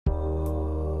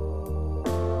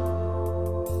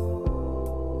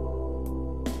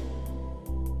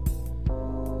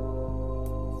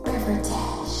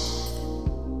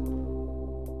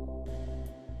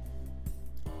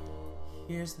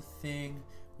thing.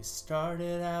 We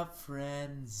started out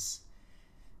friends.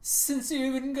 Since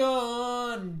you've been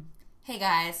gone. Hey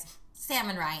guys, Sam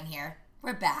and Ryan here.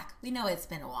 We're back. We know it's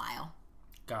been a while.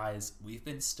 Guys, we've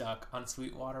been stuck on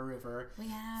Sweetwater River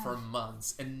for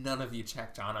months, and none of you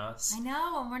checked on us. I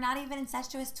know, and we're not even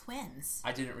incestuous twins.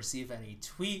 I didn't receive any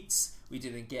tweets. We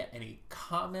didn't get any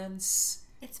comments.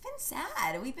 It's been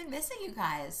sad. We've been missing you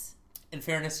guys. In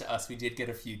fairness to us, we did get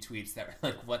a few tweets that were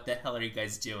like, what the hell are you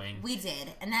guys doing? We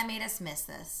did, and that made us miss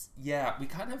this. Yeah, we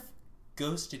kind of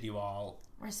ghosted you all.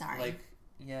 We're sorry.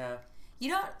 Yeah.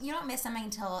 You don't miss something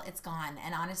until it's gone,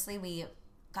 and honestly, we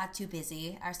got too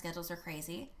busy. Our schedules were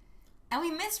crazy. And we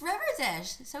missed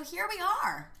Riverdish, so here we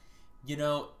are. You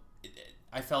know,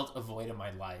 I felt a void in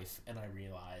my life, and I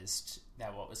realized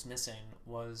that what was missing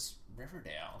was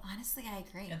Riverdale. Honestly, I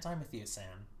agree. And time with you,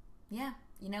 Sam. Yeah,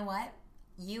 you know what?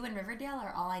 You and Riverdale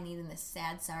are all I need in this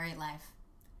sad, sorry life.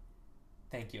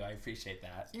 Thank you, I appreciate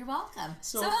that. You're welcome.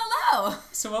 So hello!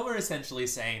 So what we're essentially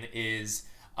saying is...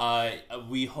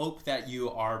 we hope that you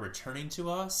are returning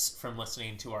to us from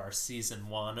listening to our Season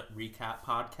 1 recap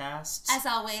podcast. As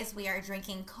always, we are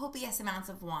drinking copious amounts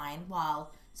of wine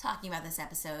while talking about this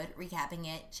episode, recapping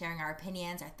it, sharing our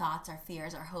opinions, our thoughts, our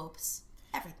fears, our hopes,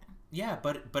 everything. Yeah,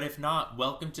 but if not,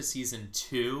 welcome to Season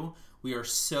 2. We are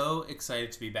so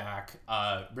excited to be back.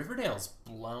 Riverdale's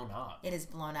blown up. It is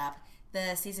blown up.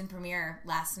 The season premiere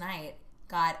last night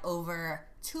got over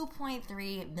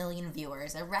 2.3 million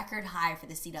viewers, a record high for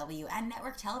the CW and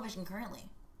network television currently.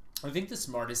 I think the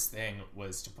smartest thing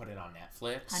was to put it on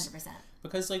Netflix. 100%.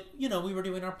 Because, we were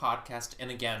doing our podcast, and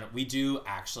again,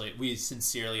 we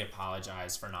sincerely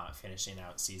apologize for not finishing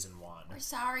out Season 1. We're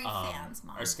sorry, fans,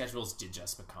 Mom. Our schedules did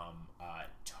just become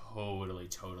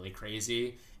totally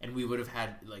crazy, and we would have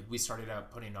had, we started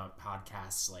out putting out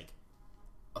podcasts,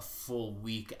 a full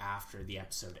week after the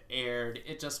episode aired.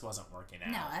 It just wasn't working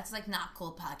out. No, that's not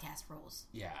cool podcast rules.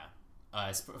 Yeah.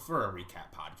 It's for a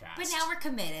recap podcast. But now we're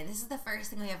committed. This is the first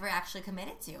thing we ever actually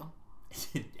committed to.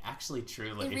 Actually,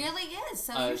 truly. It really is.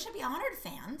 So you should be honored,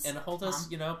 fans. And hold us,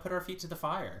 put our feet to the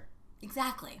fire.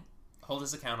 Exactly. Hold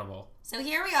us accountable. So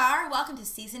here we are. Welcome to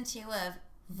Season 2 of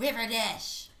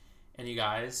Riverdish. And you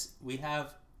guys, we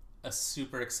have a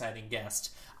super exciting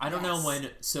guest. I don't know when,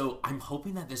 so I'm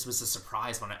hoping that this was a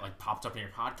surprise when it popped up in your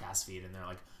podcast feed and they're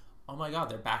like, oh my god,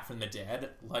 they're back from the dead,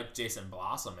 like Jason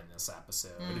Blossom in this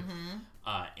episode,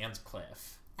 and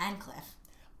Cliff.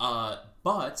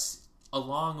 But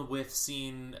along with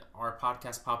seeing our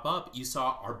podcast pop up, you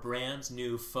saw our brand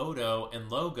new photo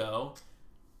and logo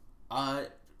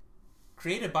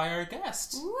created by our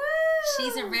guest. Woo!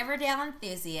 She's a Riverdale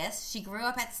enthusiast. She grew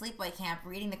up at sleepaway camp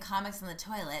reading the comics on the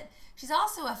toilet. She's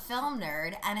also a film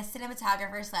nerd and a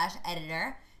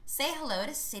cinematographer/editor. Say hello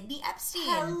to Sydney Epstein.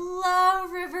 Hello,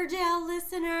 Riverdale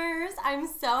listeners. I'm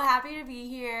so happy to be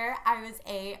here. I was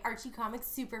a Archie Comics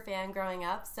super fan growing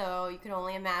up, so you can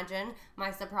only imagine my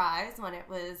surprise when it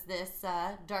was this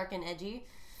dark and edgy.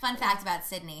 Fun fact about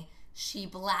Sydney. She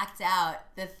blacked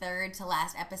out the third to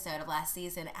last episode of last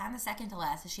season and the second to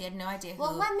last, so she had no idea who...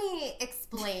 Well, let me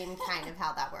explain kind of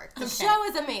how that works. The show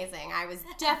is amazing. I was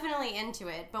definitely into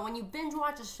it, but when you binge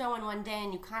watch a show in one day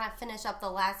and you kind of finish up the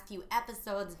last few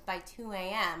episodes by 2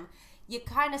 a.m., you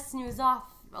kind of snooze off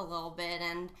a little bit,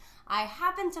 and I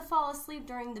happened to fall asleep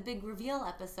during the big reveal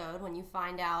episode when you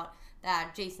find out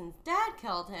that Jason's dad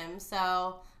killed him,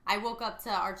 so... I woke up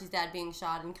to Archie's dad being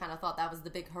shot and kind of thought that was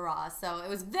the big hurrah. So it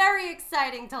was very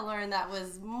exciting to learn that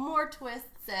was more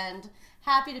twists, and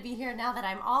happy to be here now that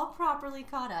I'm all properly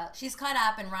caught up. She's caught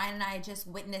up, and Ryan and I just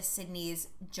witnessed Sydney's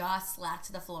jaw slap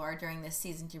to the floor during this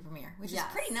Season 2 premiere, which is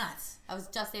pretty nuts. I was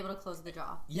just able to close the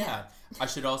jaw. Yeah. I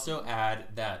should also add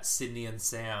that Sydney and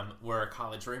Sam were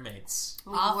college roommates.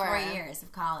 All 4 years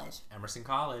of college. Emerson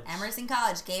College.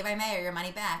 Gay by mayor, your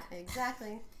money back.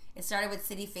 Exactly. It started with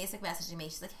Sydney Facebook messaging me.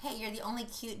 She's like, hey, you're the only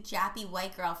cute, jappy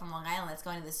white girl from Long Island that's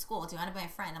going to this school. Do you want to be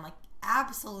my friend? I'm like,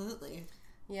 absolutely.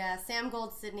 Yeah, Sam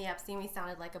Gold, Sydney Epstein, we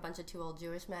sounded like a bunch of two old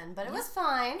Jewish men, but it was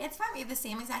fine. It's fine. We have the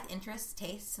same exact interests,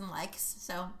 tastes, and likes,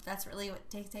 so that's really what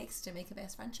it takes to make a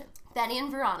best friendship. Betty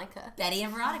and Veronica.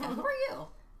 Who are you?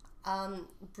 I'm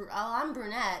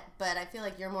brunette, but I feel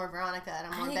like you're more Veronica,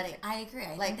 and I'm more Betty. I agree.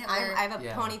 I have a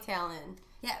ponytail in.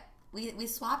 Yeah. We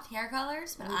swapped hair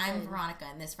colors, but I'm Veronica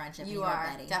in this friendship. You are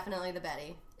Betty. Definitely the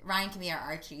Betty. Ryan can be our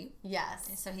Archie.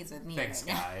 Yes. So he's with me. Thanks,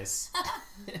 right guys.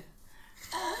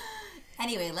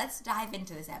 Anyway, let's dive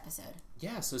into this episode.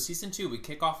 Yeah, so Season 2, we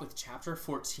kick off with Chapter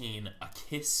 14, A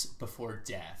Kiss Before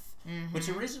Death. Which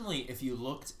originally, if you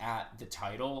looked at the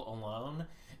title alone,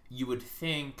 you would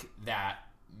think that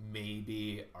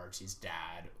maybe Archie's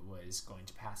dad was going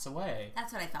to pass away.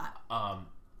 That's what I thought.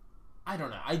 I don't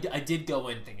know. I did go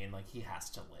in thinking, like, he has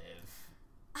to live.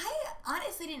 I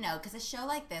honestly didn't know, because a show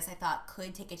like this I thought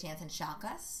could take a chance and shock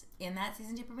us in that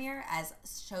season 2 premiere, as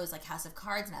shows like House of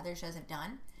Cards and other shows have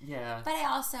done. Yeah. But I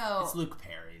also... It's Luke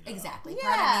Perry, though. Exactly.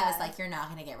 Yeah. Part of me was like, you're not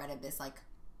going to get rid of this, like,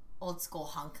 old school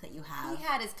hunk that you have. He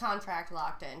had his contract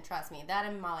locked in, trust me. That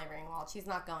and Molly Ringwald, she's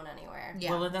not going anywhere.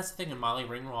 Yeah. Well, and that's the thing, and Molly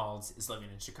Ringwald is living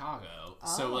in Chicago.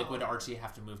 So, like, would Archie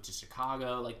have to move to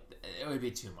Chicago? Like, it would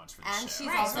be too much for the show. And she's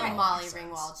Right, also right. Molly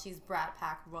Ringwald. She's Brat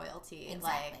Pack royalty.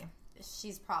 Exactly. Like,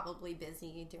 she's probably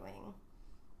busy doing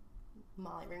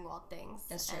Molly Ringwald things.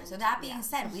 That's true. And, So that being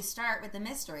said, we start with the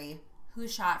mystery. Who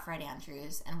shot Fred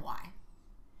Andrews and why?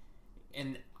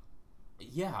 And,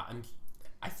 yeah,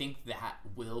 I think that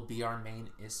will be our main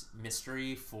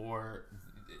mystery for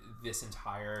this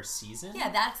entire season. Yeah,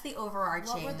 that's the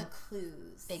overarching what were the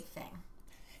clues? big thing.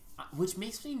 Which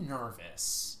makes me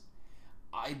nervous.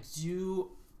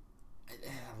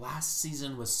 Last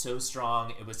season was so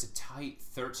strong. It was a tight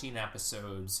 13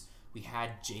 episodes. We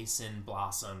had Jason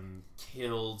Blossom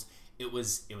killed. It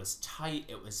was tight.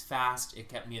 It was fast. It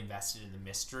kept me invested in the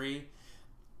mystery.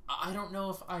 I don't know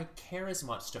if I care as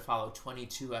much to follow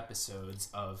 22 episodes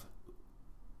of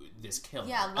this killing.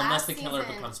 Yeah, unless the last killer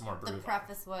season, becomes more brutal. The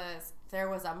preface was there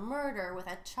was a murder with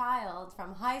a child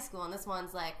from high school, and this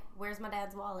one's like, where's my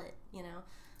dad's wallet? You know?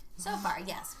 So far,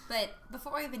 yes. But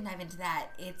before we even dive into that,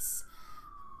 it's...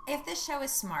 If this show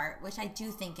is smart, which I do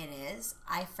think it is,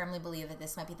 I firmly believe that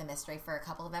this might be the mystery for a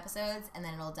couple of episodes, and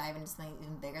then it'll dive into something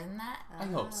even bigger than that. I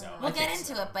hope so. We'll get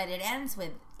into it, but it ends with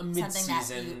something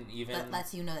that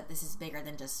lets you know that this is bigger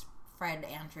than just Fred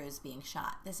Andrews being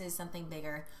shot. This is something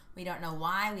bigger. We don't know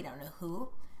why, we don't know who,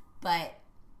 but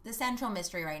the central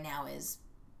mystery right now is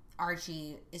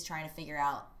Archie is trying to figure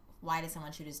out, why did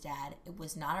someone shoot his dad? It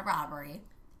was not a robbery,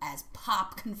 as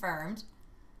Pop confirmed,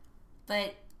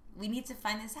 but we need to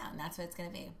find this out, and that's what it's going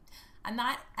to be. I'm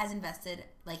not as invested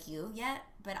like you yet,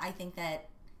 but I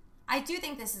do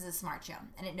think this is a smart show,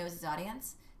 and it knows its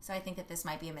audience, so I think that this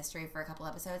might be a mystery for a couple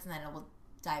episodes, and then it will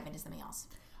dive into something else.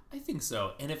 I think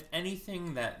so. And if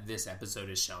anything that this episode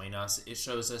is showing us, it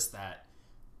shows us that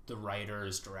the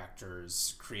writers,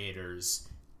 directors, creators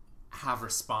have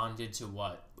responded to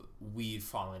what we've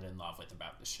fallen in love with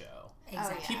about the show.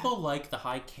 Exactly. Oh, yeah. People like the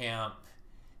high camp,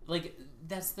 like,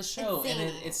 that's the show, It's and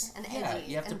zany it's and yeah,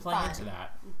 edgy you have to and play fun. into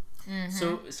that.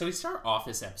 So we start off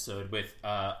this episode with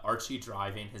Archie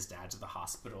driving his dad to the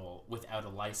hospital without a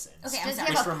license. Okay, I'm Does he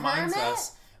sorry. have Which a reminds permit?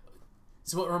 us.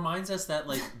 So it reminds us that,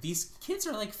 like, these kids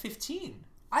are like 15.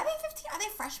 Are they 15? Are they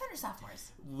freshmen or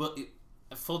sophomores? Well,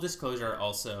 full disclosure,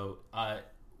 also,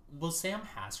 well, Sam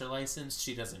has her license.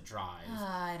 She doesn't drive.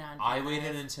 I don't know. I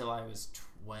waited until I was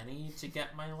 20 to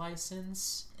get my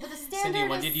license. But the standard Cindy,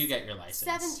 when is did you get your license?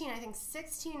 17. I think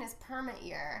 16 is permit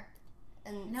year.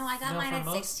 And No, I got No, mine for at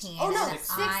most- 16. Oh no, and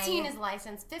 16 is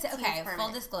license, 15 Okay, is permit.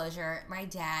 full disclosure, my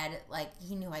dad, like,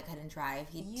 he knew I couldn't drive.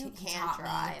 He You he can't taught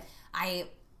drive. Me.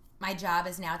 My job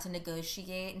is now to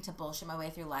negotiate and to bullshit my way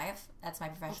through life. That's my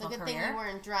It's a professional good career. thing you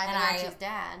weren't driving And Archie's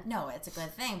dad. No, it's a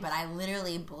good thing, but I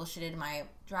literally bullshitted my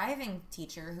driving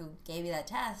teacher who gave me that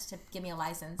test to give me a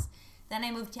license. Then I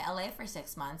moved to LA for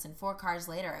 6 months, and 4 cars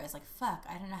later, I was like, fuck,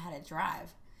 I don't know how to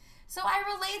drive. So I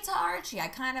relate to Archie. I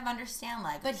kind of understand,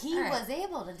 like, But he all right. was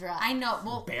able to drive. I know,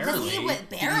 well, Barely. he was Did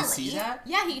barely. you see that?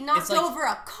 Yeah, he knocked It's like- over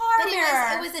a car But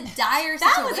mirror. it was a dire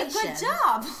that situation. was a good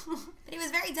job. But he was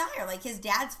very dire. Like, his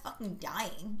dad's fucking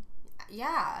dying.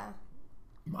 Yeah.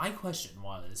 My question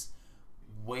was,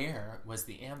 where was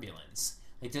the ambulance?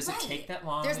 Like, does Right. it take that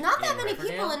long? There's not that in many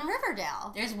Riverdale? people in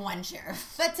Riverdale. There's one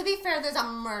sheriff. But to be fair, there's a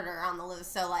murder on the loose,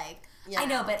 so like, you I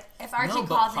know, but if Archie No,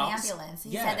 but called Pops- an ambulance, he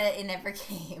yeah. said that it never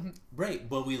came. Right.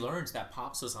 Well, we learned that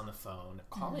Pops was on the phone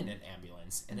calling an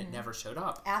ambulance, and it never showed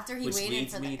up. After he which waited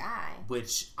leads for the me- guy.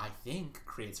 Which I think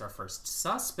creates our first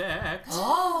suspect,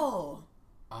 Oh.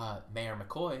 Mayor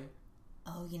McCoy.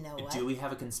 Oh, you know what? Do we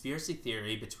have a conspiracy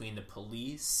theory between the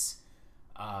police,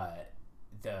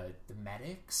 the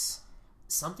medics?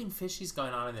 Something fishy's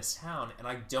going on in this town, and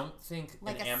I don't think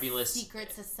Like an a ambulance.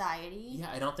 secret society. Yeah,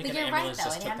 I don't think But an you're right, ambulance though.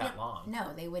 just took that long.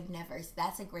 No, they would never.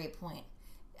 That's a great point.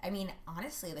 I mean,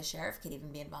 honestly, the sheriff could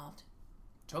even be involved.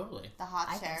 Totally. The hot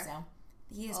I sheriff. think so.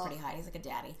 He is Well, pretty hot. He's like a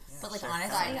daddy. But, like, sure.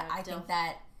 honestly, Side note, I Jill. think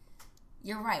that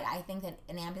you're right. I think that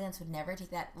an ambulance would never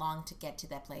take that long to get to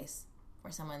that place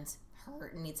where someone's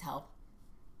hurt and needs help.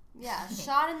 Yeah,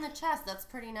 shot in the chest. That's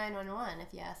pretty 911,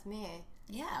 if you ask me.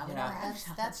 Yeah, we Yeah. never have That's,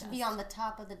 shot that in should the be chest. on the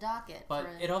top of the docket. But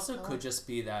for it also the- could just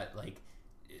be that, like,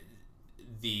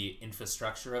 the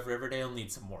infrastructure of Riverdale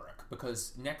needs some work,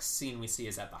 because next scene we see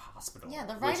is at the hospital. Yeah,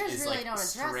 the which writers is, really like, don't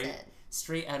address it.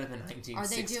 straight out of the 1960s. Are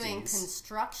they doing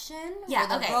construction? Yeah,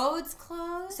 Are the roads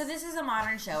closed? So this is a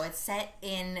modern show. It's set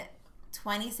in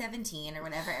 2017 or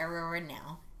whatever era we're in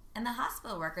now. And the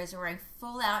hospital workers are wearing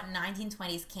full-out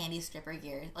 1920s candy stripper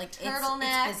gear. Like,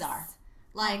 turtlenecks. It's bizarre.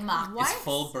 Like, what? It's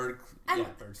full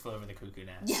birds flew over the cuckoo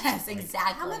nest. Yes, like,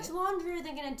 exactly. How much laundry are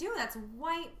they going to do? That's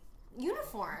white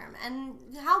uniform. And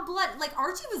how like,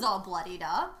 Archie was all bloodied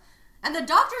up. And the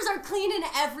doctors are clean in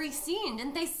every scene.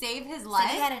 Didn't they save his life?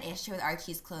 So they had an issue with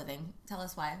Archie's clothing. Tell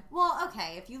us why. Well,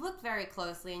 okay, if you look very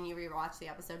closely and you rewatch the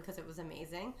episode because it was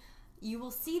amazing, you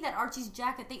will see that Archie's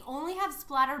jacket, they only have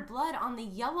splattered blood on the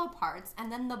yellow parts,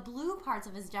 and then the blue parts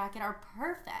of his jacket are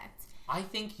perfect. I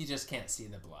think you just can't see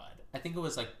the blood. I think it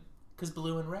was like, because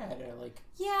blue and red are like...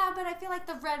 Yeah, but I feel like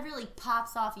the red really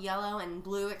pops off yellow, and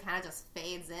blue, it kind of just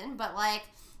fades in. But, like,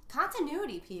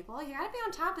 continuity, people. You gotta be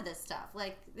on top of this stuff.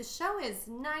 Like, the show is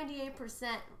 98%,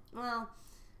 well,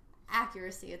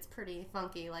 accuracy. It's pretty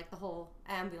funky, like the whole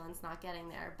ambulance not getting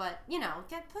there. But, you know,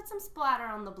 put some splatter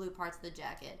on the blue parts of the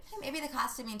jacket. Hey, maybe the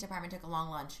costuming department took a long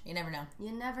lunch. You never know.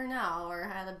 You never know. Or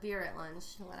had a beer at lunch.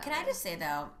 Whatever. Can I just say,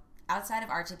 though, outside of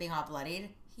Archie being all bloodied,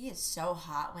 he is so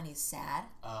hot when he's sad.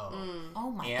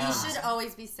 Oh my god. He should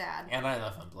always be sad. And I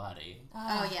love him bloody.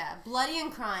 Oh yeah, bloody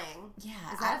and crying.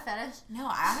 Yeah. Is that a fetish? No,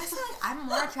 I honestly I'm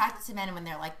more attracted to men when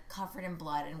they're like covered in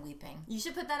blood and weeping. You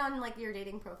should put that on like your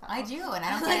dating profile. I do, and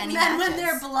I don't like get any men matches. when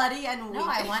they're bloody and weeping.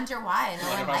 No, I wonder why. No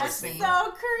one likes me.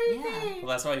 So creepy. Yeah. Well,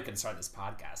 that's why we can start this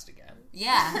podcast again.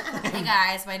 Yeah. Hey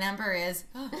guys, my number is.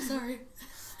 Oh, sorry.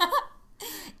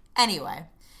 Anyway,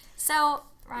 so.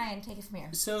 Ryan, take it from here.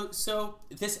 So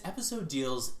this episode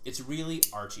it's really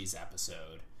Archie's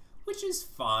episode, which is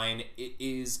fine. It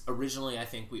is, originally, I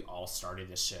think we all started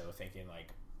this show thinking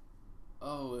like,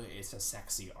 oh, it's a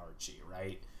sexy Archie,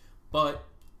 right? But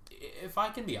if I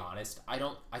can be honest, I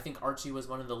think Archie was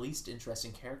one of the least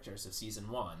interesting characters of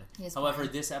season 1. However,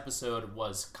 this episode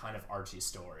was kind of Archie's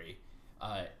story.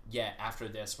 Yet after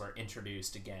this, we're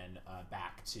introduced again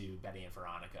back to Betty and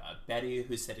Veronica. Betty,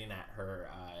 who's sitting at her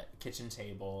kitchen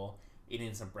table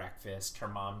eating some breakfast. Her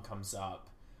mom comes up,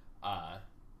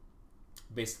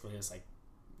 basically is like,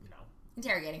 you know,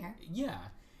 interrogating her. Yeah,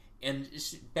 and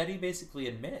Betty basically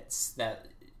admits that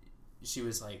she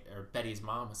was like, or Betty's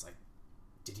mom was like,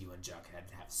 "Did you and Jughead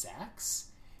have sex?"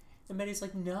 And Betty's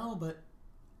like, "No, but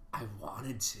I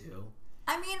wanted to."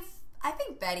 I mean, I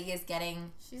think Betty is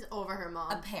getting... She's over her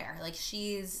mom. A pair. Like,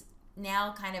 she's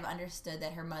now kind of understood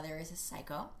that her mother is a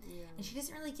psycho. Yeah. And she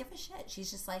doesn't really give a shit.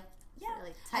 She's just like, yeah.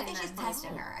 Really I think she's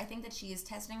testing her. I think that she is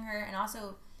testing her. And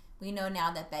also, we know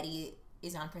now that Betty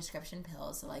is on prescription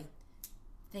pills. So, like,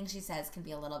 things she says can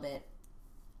be a little bit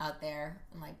out there.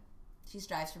 And, like, she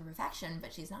strives for perfection,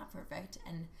 but she's not perfect.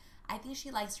 And I think she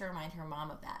likes to remind her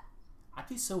mom of that. I'd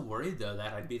be so worried, though,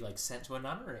 that I'd be, like, sent to a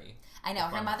nunnery. I know.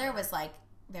 Her mother was, like...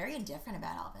 very indifferent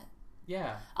about all of it.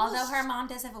 Yeah. Although her mom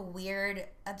does have a weird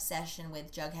obsession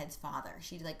with Jughead's father.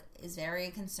 She like is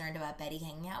very concerned about Betty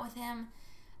hanging out with him.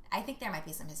 I think there might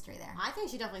be some history there. I think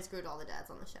she definitely screwed all the dads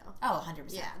on the show. Oh,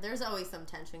 100%. Yeah, there's always some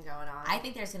tension going on. I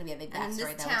think there's going to be a big backstory though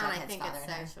with Jughead's I think father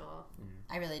it's sexual.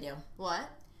 I really do. What?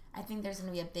 I think there's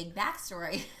going to be a big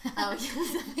backstory. Oh,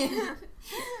 yes.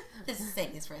 This is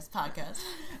Sadie's first podcast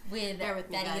with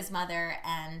Betty's mother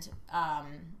and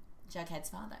Jughead's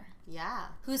father. Yeah.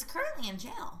 Who's currently in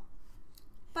jail.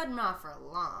 But not for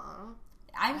long.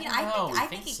 I mean, I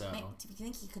think so. Do you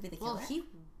think he could be the killer? Well,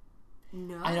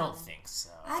 no. I don't think so.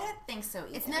 I don't think so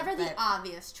either. It's never the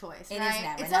obvious choice, right? It is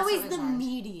never. It's always the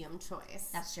medium choice.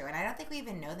 That's true, and I don't think we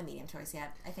even know the medium choice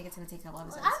yet. I think it's going to take a couple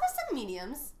episodes. I've some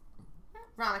mediums.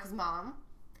 Veronica's mom.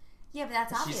 Yeah, but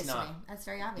that's obvious to me. That's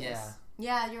very obvious.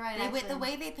 Yeah, you're right. With the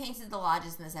way they painted the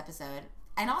lodges in this episode,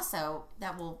 and also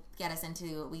that will get us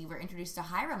into, we were introduced to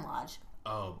Hiram Lodge.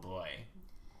 Oh boy.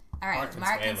 All right,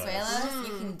 Mark Consuelos,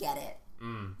 you can get it.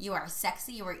 You are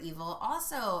sexy, you are evil.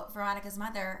 Also, Veronica's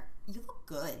mother, you look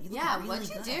good. You look really what'd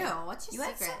you good. do? What's your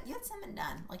secret? You had something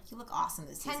done. Like, you look awesome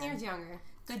this season. 10 years younger.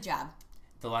 Good job.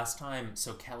 The last time,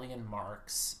 so Kelly and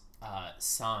Mark's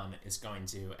son is going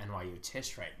to NYU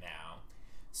Tisch right now.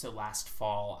 So last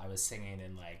fall, I was singing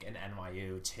in like an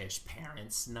NYU Tisch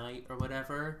parents' night or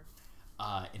whatever,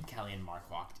 and Kelly and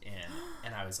Mark walked in,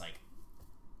 and I was like,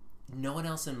 no one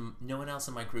else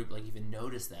in my group like even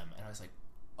noticed them, and I was like,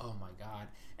 oh my god.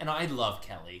 And I love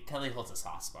Kelly. Kelly holds a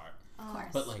soft spot, of course.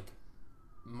 But like,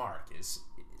 Mark is,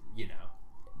 you know,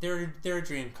 they're a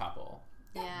dream couple.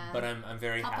 Yeah. But I'm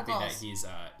very happy that he's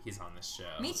on this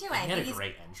show. Me too. He had a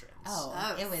great entrance.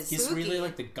 Oh, it was. He's spooky. really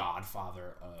like the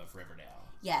godfather of Riverdale.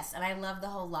 Yes, and I love the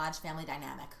whole Lodge family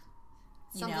dynamic.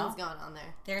 Something's going on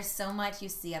there. There's so much you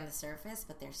see on the surface,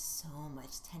 but there's so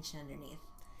much tension underneath.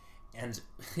 And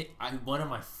one of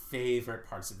my favorite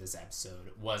parts of this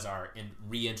episode was our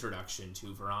reintroduction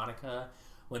to Veronica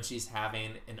when she's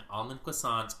having an almond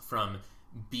croissant from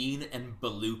Bean and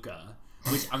Beluga,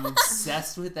 which I'm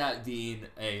obsessed with that being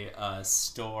a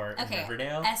store in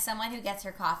Riverdale. As someone who gets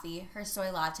her coffee, her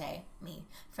soy latte,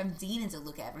 from Bean and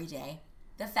Beluga every day,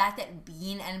 the fact that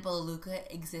Bean and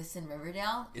Beluga exists in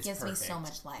Riverdale gives perfect. Me so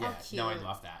much life. Yeah, no, I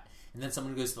love that. And then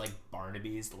someone goes to like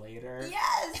Barnaby's later.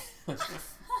 Yes!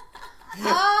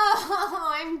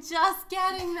 Oh, I'm just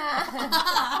getting that.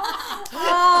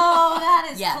 Oh, that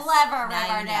is clever,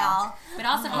 Riverdale. But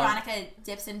also, Veronica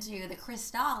dips into the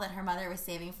crystal that her mother was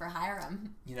saving for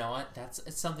Hiram. You know what?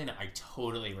 It's something that I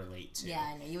totally relate to. Yeah,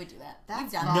 I know you would do that.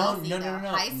 You've done that. No.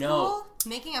 High school,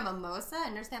 making a mimosa. I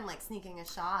understand, like sneaking a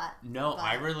shot. No,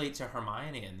 I relate to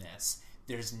Hermione in this.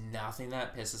 There's nothing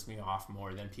that pisses me off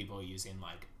more than people using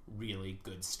like really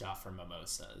good stuff for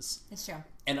mimosas. It's true.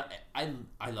 And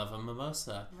I love a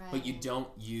mimosa, but you don't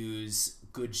use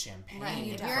good champagne for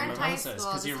you're mimosas. In high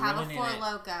school, just have a Four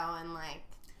Loko and like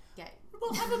get...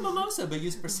 Well, have a mimosa, but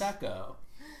use Prosecco.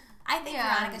 I think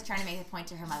Veronica's trying to make a point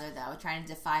to her mother, though, trying to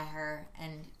defy her,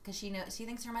 and because she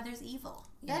thinks her mother's evil.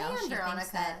 She thinks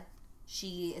that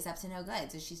she is up to no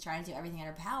good, so she's trying to do everything in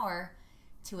her power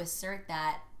to assert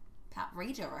that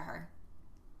rage over her.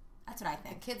 That's what I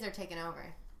think. The kids are taking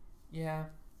over. Yeah.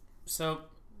 So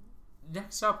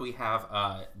next up we've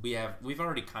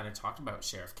already kind of talked about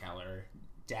Sheriff Keller,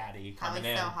 Daddy coming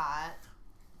in. So hot.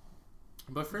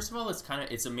 But first of all,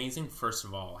 it's amazing. First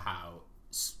of all, how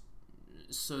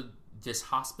so this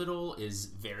hospital is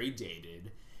very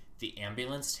dated. The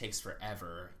ambulance takes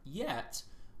forever. Yet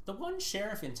the one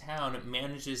sheriff in town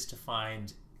manages to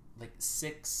find like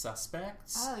 6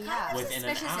 suspects. Oh yeah, within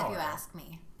an hour. If you ask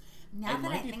me. Now it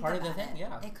might be part of the thing,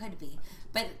 yeah. It could be.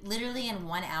 But literally in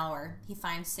 1 hour, he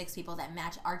finds 6 people that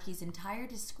match Archie's entire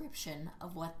description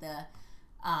of what the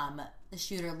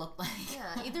shooter looked like.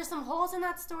 Yeah, either some holes in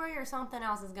that story or something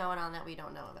else is going on that we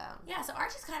don't know about. Yeah, so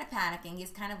Archie's kind of panicking.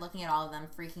 He's kind of looking at all of them,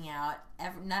 freaking out.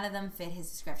 None of them fit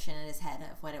his description in his head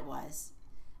of what it was.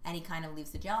 And he kind of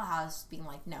leaves the jailhouse being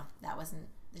like, no, that wasn't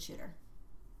the shooter.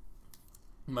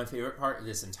 My favorite part of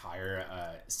this entire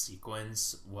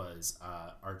sequence was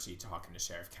Archie talking to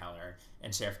Sheriff Keller,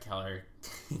 and Sheriff Keller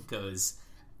goes,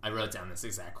 I wrote down this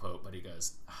exact quote, but he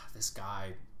goes, this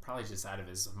guy probably just out of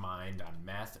his mind on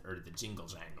meth or the jingle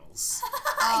jangles.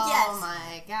 Oh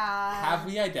my god. Have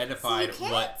we identified you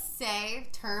can't say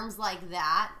terms like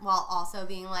that while also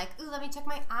being like, ooh, let me check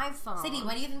my iPhone. Sadie,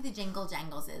 what do you think the jingle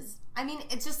jangles is? I mean,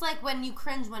 it's just like when you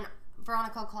cringe when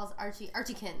Veronica calls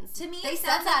Archiekins. To me, they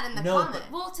said that in the comment.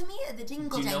 Well, to me, the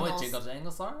jingle jangles. Do you know what jingle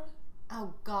jangles are?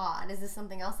 Oh God, is this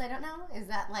something else I don't know? Is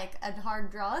that like a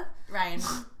hard drug? Ryan,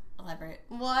 elaborate.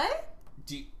 What?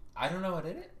 I don't know what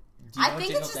it is. I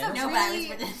think it's just a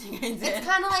really... It's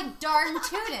kind of like darn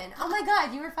tootin'. Oh my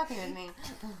God, you were fucking with me.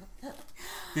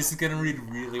 This is gonna read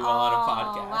really well on a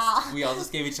podcast. Wow. We all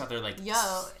just gave each other like,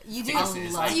 yo, you do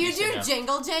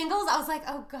jingle jangles? I was like,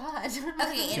 oh God.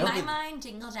 Okay, in my mind,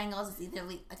 jingle jangles is either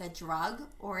like a drug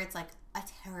or it's like a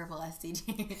terrible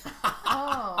STD.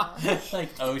 Oh.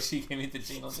 Like, she gave me the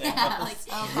jingle jangles. Yeah, like,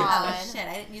 oh shit,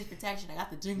 I didn't use protection. I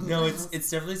got the jingle jangles. No, it's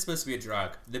definitely supposed to be a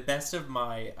drug. The best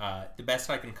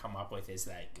I can come up with is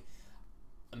like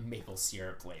maple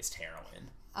syrup laced heroin.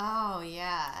 Oh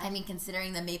yeah. I mean,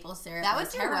 considering the maple syrup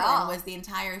heroin was the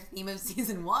entire theme of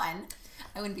season 1,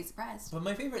 I wouldn't be surprised. But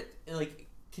my favorite, like,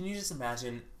 can you just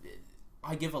imagine?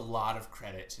 I give a lot of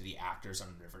credit to the actors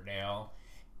on Riverdale.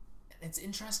 It's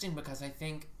interesting because I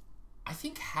think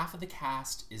half of the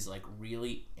cast is like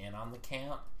really in on the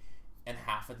camp, and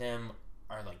half of them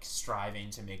are like striving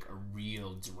to make a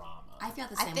real drama. I feel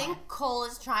the same way. I think Cole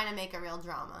is trying to make a real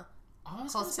drama. I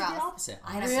was going to say the opposite.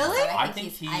 Really? I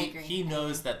think he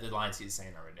knows that the lines he's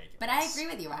saying are ridiculous. But I agree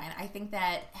with you, Ryan. I think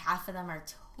that half of them are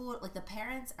like the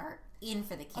parents are in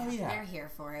for the camp. Oh, yeah. They're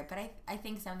here for it. But I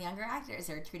think some younger actors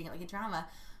are treating it like a drama,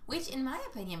 which in my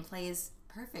opinion plays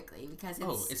perfectly because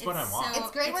it's what I want.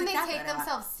 It's great when they take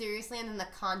themselves seriously and then the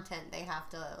content they have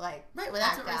to like right. Well,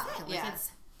 that's what we're saying. Yeah.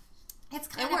 It's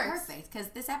kind of perfect because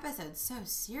this episode's so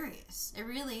serious. It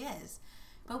really is.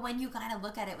 But when you kind of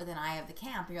look at it with an eye of the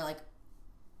camp, you're like,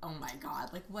 oh my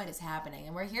God, like what is happening?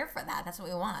 And we're here for that. That's what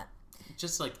we want.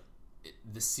 Just like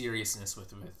the seriousness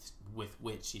with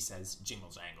which he says jingle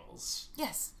jangles.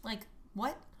 Yes. Like,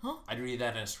 what? Huh? I'd read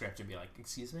that in a script and be like,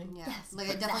 excuse me? Yeah. Yes, like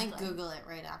exactly. Definitely Google it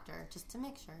right after just to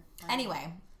make sure.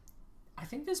 Anyway. I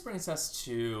think this brings us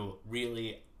to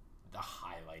really the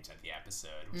highlight of the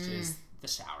episode, which is the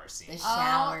shower scene. The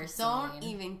shower scene. Don't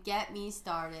even get me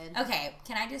started. Okay,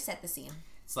 can I just set the scene?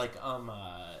 It's like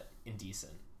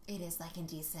indecent. It is like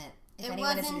indecent. It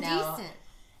was indecent.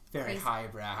 Very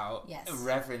highbrow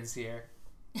reference here.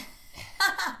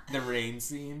 The rain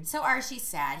scene. So Archie's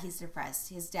sad. He's depressed.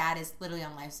 His dad is literally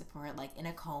on life support, like in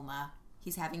a coma.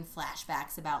 He's having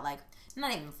flashbacks about like,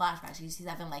 not even flashbacks. He's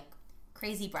having like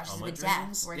crazy brushes with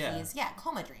death where he's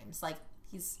coma dreams. Like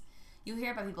you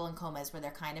hear about people in comas where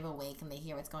they're kind of awake and they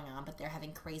hear what's going on, but they're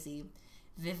having crazy,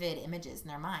 vivid images in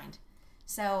their mind.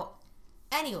 So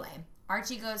anyway,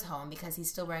 Archie goes home because he's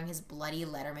still wearing his bloody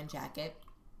Letterman jacket.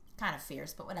 Kind of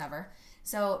fierce, but whatever.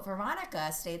 So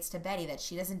Veronica states to Betty that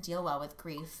she doesn't deal well with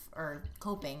grief or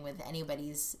coping with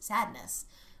anybody's sadness,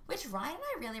 which Ryan and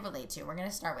I really relate to. We're going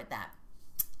to start with that.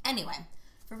 Anyway,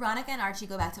 Veronica and Archie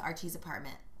go back to Archie's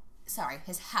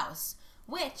his house,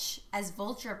 which, as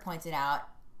Vulture pointed out,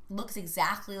 looks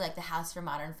exactly like the house from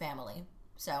Modern Family.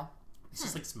 So it's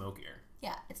just like smokier.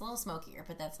 Yeah, it's a little smokier,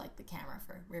 but that's like the camera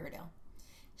for Riverdale.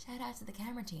 Shout out to the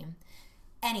camera team.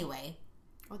 Anyway.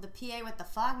 Or the PA with the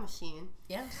fog machine.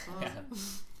 Yeah.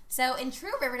 So in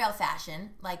true Riverdale fashion,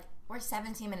 like, we're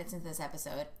 17 minutes into this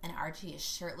episode, and Archie is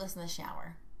shirtless in the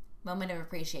shower. Moment of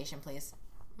appreciation, please.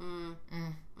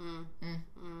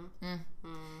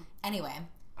 Anyway.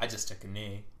 I just took a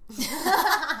knee.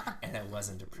 And it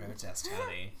wasn't a protest,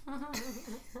 honey.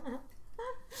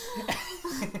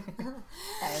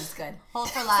 That was good.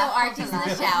 Hold for laugh. So Archie's in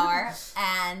the shower,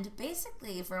 and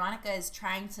basically Veronica is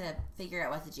trying to figure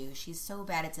out what to do. She's so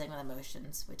bad at dealing with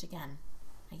emotions, which again,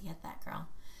 I get that, girl.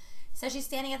 So she's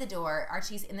standing at the door.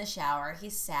 Archie's in the shower.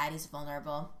 He's sad. He's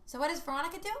vulnerable. So what does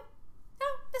Veronica do? No,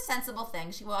 the sensible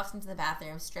thing. She walks into the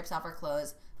bathroom, strips off her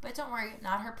clothes, but don't worry,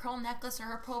 not her pearl necklace or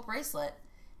her pearl bracelet.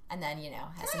 And then,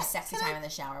 has some sexy time in the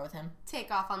shower with him. Take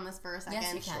off on this for a second?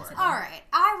 Yes, you can. Sure. All right.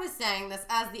 I was saying this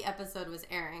as the episode was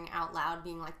airing out loud,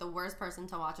 being like the worst person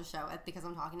to watch a show because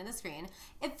I'm talking to the screen.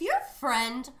 If your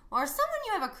friend or someone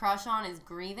you have a crush on is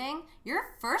grieving, your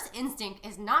first instinct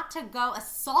is not to go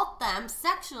assault them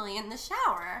sexually in the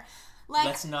shower.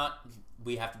 Like,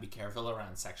 we have to be careful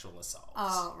around sexual assault.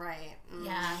 Oh, right.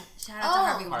 Yeah. Shout out to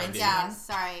Harvey Weinstein. Yeah,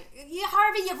 sorry. Yeah,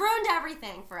 Harvey, you ruined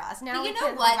everything for us. Now but we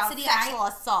know what, Cindy, sexual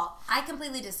assault. I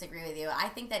completely disagree with you. I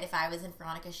think that if I was in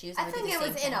Veronica's shoes, I would think do the it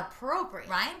same was thing. Inappropriate.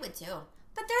 Ryan would too.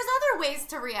 But there's other ways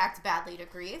to react badly to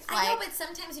grief. I know, but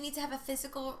sometimes you need to have a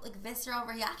physical, visceral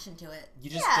reaction to it.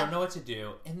 You just don't know what to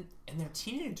do. And they're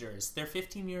teenagers. They're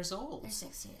 15 years old. They're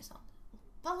 16 years old.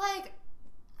 But,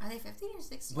 are they 15 or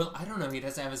 16? Well, I don't know. He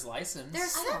doesn't have his license.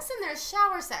 There's sex and there's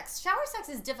shower sex. Shower sex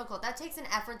is difficult. That takes an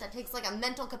effort. That takes, a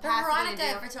mental capacity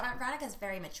to do. Veronica's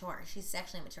very mature. She's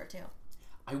sexually mature, too.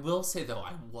 I will say, though,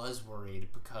 I was worried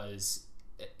because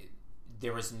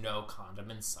there was no condom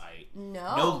in sight.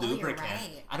 No lubricant.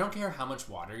 Right. I don't care how much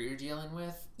water you're dealing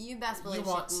with. You best believe you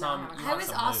want some. I was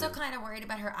also kind of worried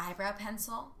about her eyebrow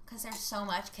pencil because there's so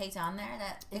much caked on there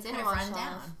that it could have run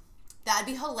down. That'd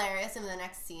be hilarious if in the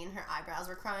next scene her eyebrows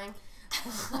were crying.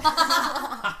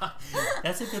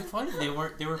 That's a good point. They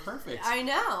were perfect. I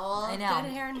know. Good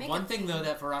hair and makeup. One thing though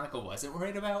that Veronica wasn't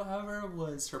worried about, however,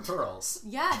 was her pearls.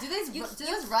 Yeah. Do those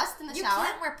rust in the shower? You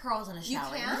can't wear pearls in a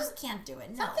shower. You just can't do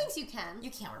it. No. Some things you can. You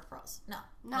can't wear pearls. No.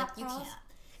 Not pearls? You can't.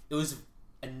 It was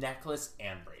a necklace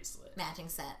and bracelet. Matching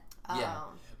set. Oh. Yeah.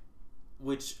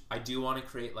 Which I do want to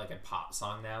create a pop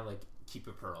song now, Keep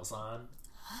Your Pearls On.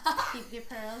 Keep your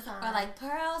pearls on. Or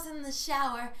pearls in the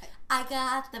shower. I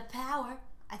got the power.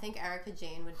 I think Erica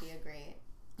Jane would be a great.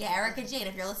 Yeah, Erica Jane,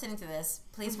 if you're listening to this,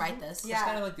 please write this. Yeah. It's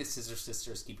kind of like the Scissor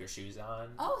Sisters Keep Your Shoes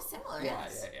On. Oh, similar,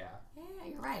 yes. Yeah. Yeah,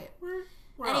 you're right.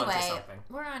 We're on to something.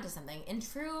 We're on to something. In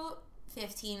true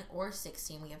 15 or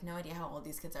 16, we have no idea how old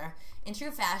these kids are. In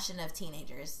true fashion of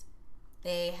teenagers,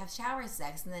 they have shower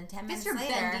sex, and then 10 minutes later... I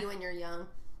guess you're bendy when you're young.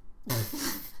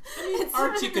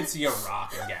 Archie could see a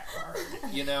rock and get hard,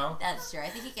 That's true. I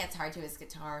think he gets hard to his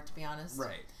guitar, to be honest.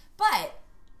 Right. But,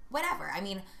 whatever. I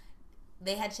mean,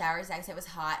 they had shower sex, it was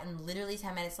hot, and literally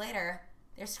 10 minutes later,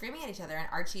 they're screaming at each other, and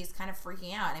Archie's kind of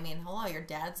freaking out. I mean, hello, your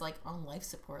dad's, on life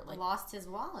support. Lost his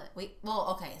wallet.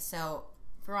 Okay, so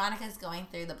Veronica's going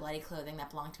through the bloody clothing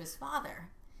that belonged to his father,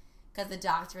 because the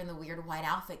doctor in the weird white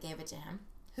outfit gave it to him.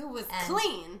 Who was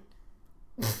clean.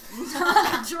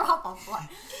 Not a drop of blood.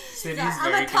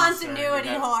 I'm a continuity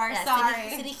whore. Yeah, sorry.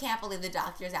 Cindy can't believe the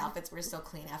doctor's outfits were so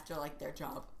clean after their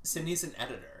job. Cindy's an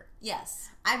editor. Yes.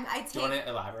 Do you want to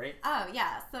elaborate? Oh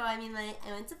yeah. So I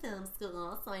went to film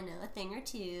school, so I know a thing or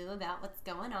two about what's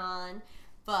going on.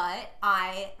 But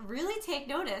I really take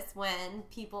notice when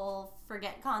people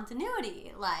forget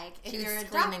continuity. If you're a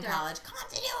doctor, in college,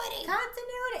 continuity.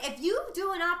 If you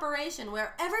do an operation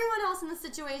where everyone else in the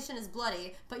situation is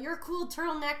bloody, but your cool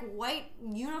turtleneck white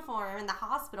uniform in the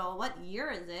hospital, what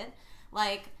year is it?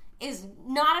 is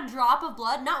not a drop of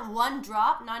blood, not one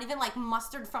drop, not even like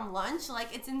mustard from lunch.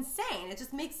 Like, it's insane. It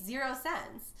just makes zero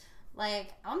sense.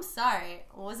 Like, I'm sorry,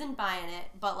 wasn't buying it,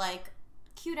 but like,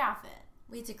 cute outfit.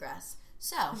 We digress.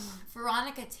 So,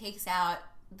 Veronica takes out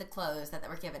the clothes that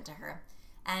were given to her,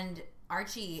 and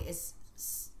Archie is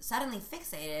suddenly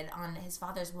fixated on his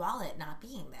father's wallet not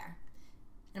being there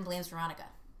and blames Veronica.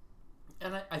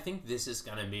 And I think this is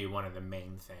going to be one of the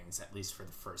main things, at least for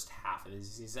the first half of the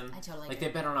season. I totally agree. They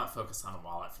better not focus on a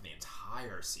wallet for the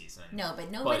entire season. No, but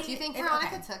nobody... Do you think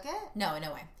Veronica took it? No,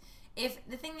 no way. If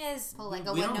the thing is... we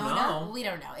don't know. We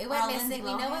don't know. It went missing.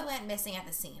 We know it went missing at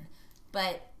the scene.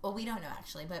 But, well, we don't know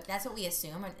actually, but that's what we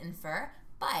assume or infer.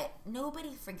 But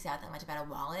nobody freaks out that much about a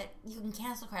wallet. You can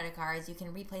cancel credit cards. You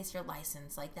can replace your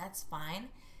license. Like, that's fine.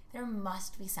 There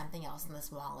must be something else in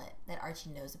this wallet that Archie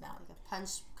knows about. Like a punch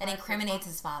that incriminates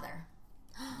his father.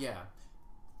 Yeah.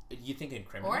 You think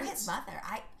incriminates? Or his mother.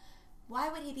 Why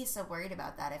would he be so worried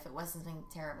about that if it wasn't something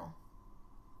terrible?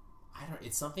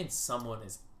 It's something someone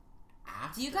is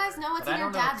after. Do you guys know what's in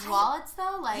your dad's wallets,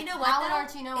 though? Like, you know what, how would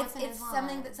Archie know what's in his wallet? It's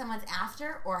something that someone's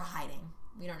after or hiding.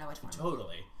 We don't know which one.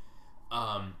 Totally.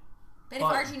 But if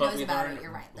Archie knows about it,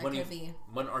 you're right. That could be...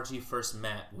 When Archie first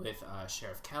met with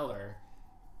Sheriff Keller,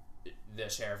 the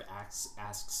sheriff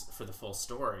asks for the full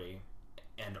story,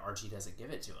 and Archie doesn't give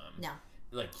it to him. No.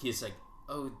 Like, he's like,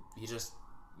 oh, he just,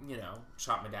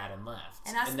 shot my dad and left.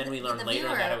 And then we learned later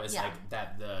that it was like,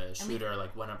 that the shooter,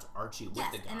 went up to Archie with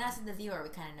the gun. And us as the viewer, we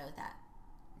kind of know that.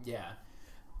 Yeah.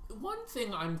 One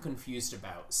thing I'm confused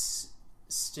about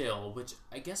still, which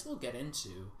I guess we'll get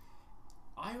into,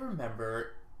 I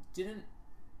remember,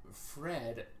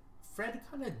 Fred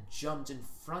kind of jumped in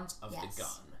front of the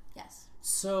gun. Yes.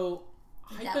 So,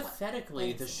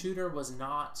 hypothetically, the shooter was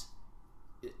not...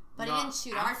 But he didn't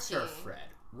shoot after Archie. Fred.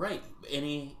 Right. And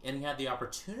he had the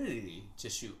opportunity to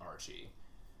shoot Archie.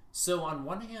 So, on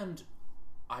one hand,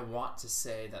 I want to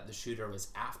say that the shooter was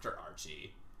after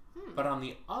Archie. But on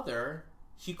the other,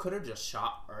 he could have just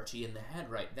shot Archie in the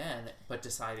head right then, but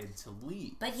decided to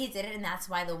leave. But he did it, and that's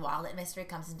why the wallet mystery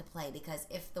comes into play. Because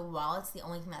if the wallet's the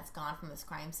only thing that's gone from this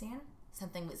crime scene,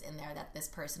 something was in there that this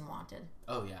person wanted.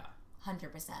 Oh, yeah.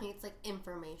 100%. It's like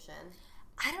information.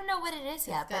 I don't know what it is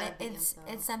yet, but it's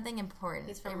something important.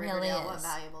 He's from it Riverdale. Really is. What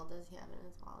valuable does he have in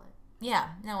his wallet? Yeah,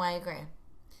 no, I agree.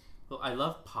 Well, I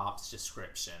love Pop's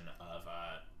description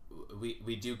of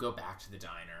we do go back to the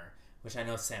diner, which I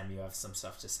know, Sam, you have some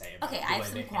stuff to say about the way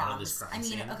they handle this crime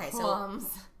scene. So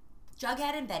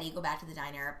Jughead and Betty go back to the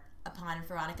diner upon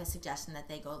Veronica's suggestion that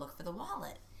they go look for the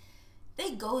wallet.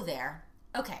 They go there.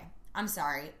 Okay, I'm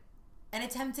sorry. An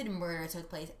attempted murder took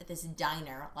place at this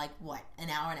diner, an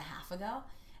hour and a half ago?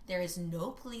 There is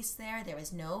no police there. There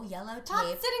is no yellow tape.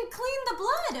 Pops didn't clean the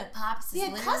blood. Pops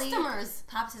is customers.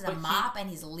 Pops is a mop, and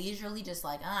he's leisurely just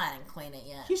like, I didn't clean it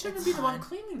yet. He shouldn't be the one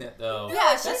cleaning it, though.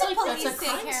 Yeah, that's a crime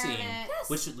scene. Yes.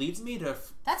 Which leads me to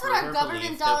that's what our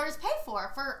government dollars pay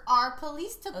for our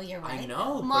police to. Oh, you're right. I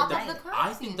know, mop but up the crime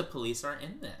I scene. think the police are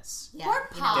in this. Yeah, Poor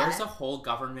Pop. There's a whole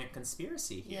government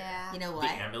conspiracy here. Yeah. You know what? The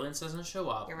ambulance doesn't show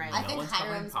up. You're right. I think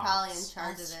Hiram's probably in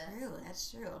charge of it.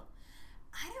 That's true.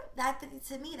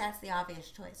 To me, that's the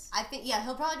obvious choice. I think,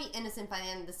 he'll probably be innocent by the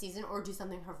end of the season or do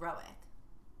something heroic.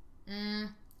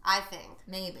 I think.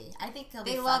 Maybe. I think he'll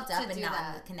be fucked up and not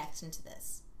in the connection to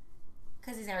this.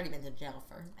 Because he's already been to jail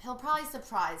for... He'll probably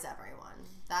surprise everyone.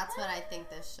 That's what I think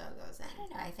this show goes in. I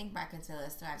don't know. I think Mark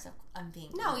Consuelos thrives on being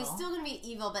evil. No, he's still going to be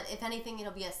evil, but if anything,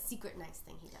 it'll be a secret nice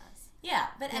thing he does. Yeah,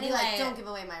 but he'll anyway... be like, don't give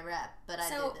away my rep, but I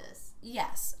did this.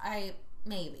 Yes,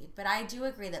 maybe. But I do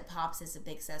agree that Pops is a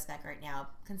big suspect right now,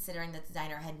 considering that the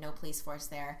diner had no police force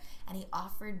there, and he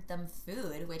offered them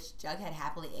food, which Jughead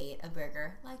happily ate, a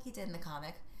burger, like he did in the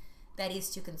comic. Betty's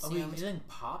to consume. Oh, you think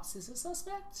Pops is a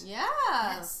suspect? Yeah.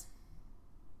 Yes.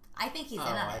 I think he's in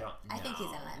on it. I think he's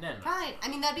in on it. No. Right. I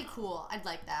mean, that'd be cool. I'd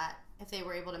like that if they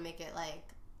were able to make it,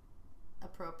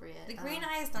 appropriate. The green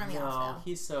eyes throw me off, though.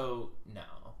 He's so... No.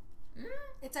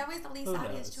 It's always the least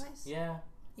obvious choice. Yeah.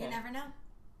 You never know.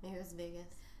 Maybe it was Vegas.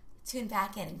 Tune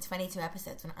back in 22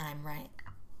 episodes when I'm right.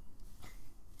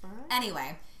 All right.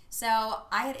 Anyway, so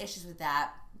I had issues with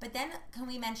that. But then, can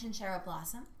we mention Cheryl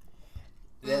Blossom?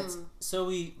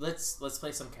 So let's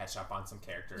play some catch up on some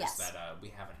characters that we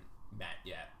haven't met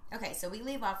yet. Okay, so we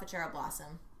leave off with Cheryl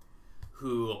Blossom,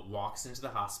 who walks into the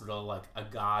hospital like a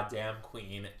goddamn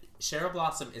queen. Cheryl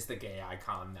Blossom is the gay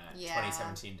icon that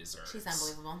 2017 deserves. She's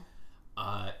unbelievable.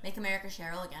 Make America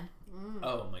Cheryl again.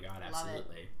 Oh my god,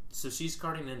 absolutely. So she's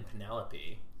guarding in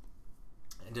Penelope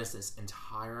and does this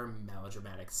entire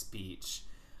melodramatic speech.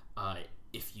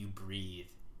 If you breathe,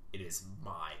 it is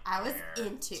my I was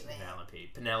into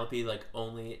it. Penelope, like,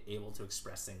 only able to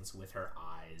express things with her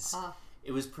eyes.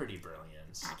 It was pretty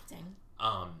brilliant. Acting.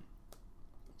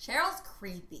 Cheryl's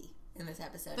creepy in this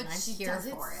episode, but and I'm she here does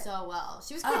for it so well.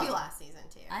 She was creepy last season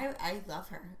too. I love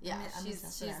her. Yeah,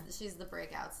 she's the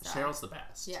breakout star. Cheryl's the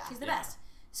best. Yeah, she's the best.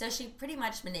 So she pretty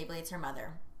much manipulates her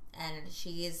mother, and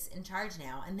she is in charge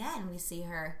now. And then we see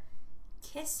her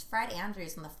kiss Fred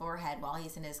Andrews on the forehead while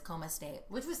he's in his coma state,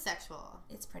 which was sexual.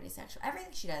 It's pretty sexual.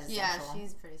 Everything she does is sexual. Yeah,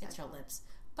 she's pretty sexual. It's her lips.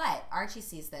 But Archie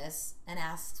sees this and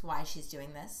asks why she's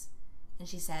doing this, and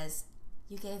she says,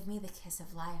 "You gave me the kiss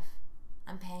of life.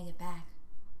 I'm paying it back."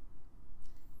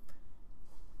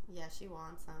 Yeah, she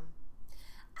wants him.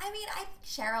 I mean, I think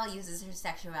Cheryl uses her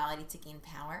sexuality to gain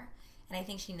power, and I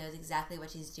think she knows exactly what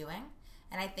she's doing.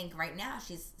 And I think right now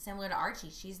she's similar to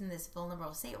Archie. She's in this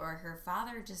vulnerable state where her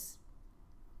father just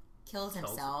kills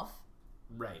himself.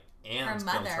 Right. And her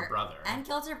mother, kills her brother. And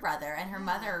kills her brother. And her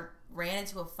mother ran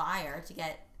into a fire to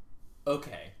get...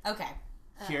 Okay. Okay.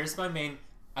 Here's my main...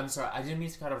 I'm sorry, I didn't mean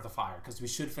to cut off the fire, because we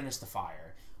should finish the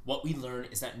fire. What we learn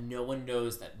is that no one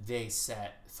knows that they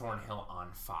set Thornhill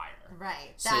on fire.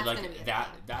 Right. So, that's going to be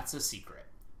that's a secret.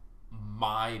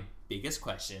 My biggest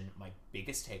question, my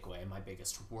biggest takeaway, my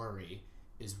biggest worry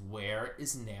is, where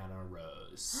is Nana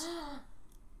Rose?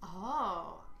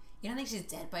 Oh. You don't think she's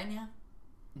dead by now?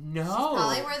 No. She's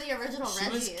probably where the original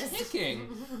Reggie is. She was kicking.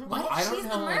 What if she's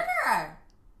the murderer?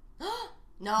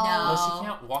 No. Well, she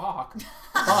can't walk.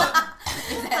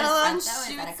 But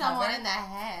shoot someone in the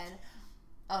head.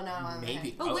 Oh no.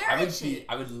 Maybe. But where is she?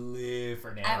 I would live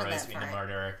for Nana Rose being the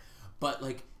murderer. But,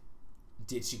 like,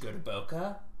 did she go to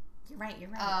Boca? You're right.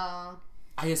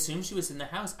 I assume she was in the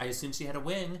house. I assume she had a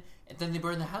wing, and then they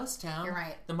burned the house down. You're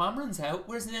right. The mom runs out.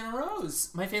 Where's Nana Rose?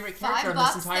 My favorite character in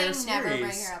this entire series. Never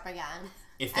bring her up again.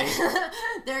 If they,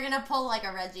 they're gonna pull like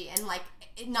a Reggie and like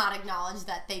not acknowledge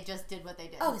that they just did what they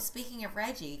did. Oh, speaking of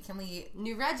Reggie, can we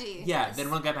new Reggie? Yeah,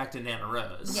 then we'll get back to Nana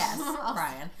Rose. Yes,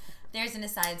 Brian. There's an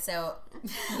aside. So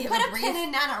we have a pin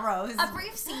in Nana Rose. A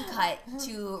brief scene cut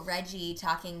to Reggie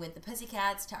talking with the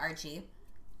Pussycats to Archie,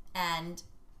 and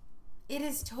it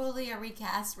is totally a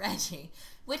recast Reggie,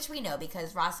 which we know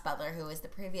because Ross Butler, who was the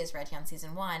previous Reggie on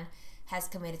season 1, has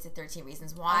committed to 13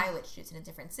 Reasons Why, which shoots in a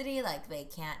different city. Like, they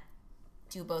can't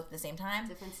do both at the same time.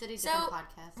 Different city, different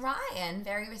podcast. Ryan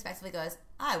very respectfully goes,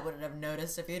 "I wouldn't have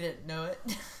noticed if you didn't know it."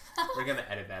 We're going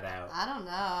to edit that out. I don't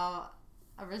know.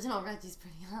 Original Reggie's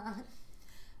pretty hot.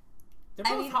 They're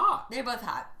both hot. They're both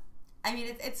hot. I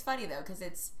mean, it's funny, though, because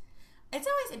it's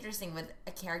always interesting with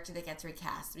a character that gets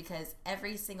recast, because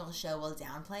every single show will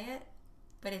downplay it,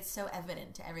 but it's so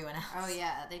evident to everyone else. Oh,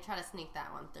 yeah. They try to sneak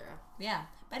that one through. Yeah.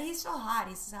 But he's still hot.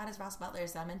 He's as hot as Ross Butler,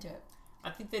 so I'm into it. I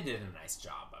think they did a nice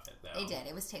job of it, though. They did.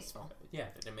 It was tasteful. Yeah,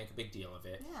 they didn't make a big deal of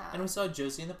it. Yeah. And we saw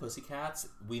Josie and the Pussycats.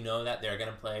 We know that they're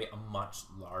going to play a much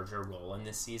larger role in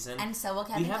this season. And so will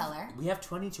Kevin Keller. We have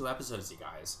 22 episodes, you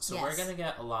guys. So we're going to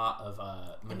get a lot of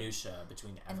minutia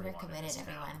between everyone. And we're committed,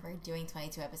 everyone. We're doing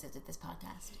 22 episodes of this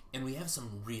podcast. And we have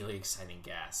some really exciting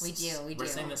guests. We do. We're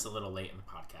saying this a little late in the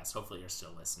podcast. Hopefully you're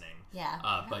still listening.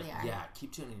 Yeah. But yeah,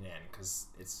 keep tuning in, because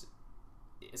it's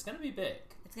going to be big.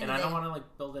 I don't want to like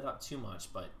build it up too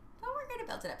much, but we're going to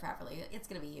build it up properly. It's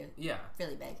going to be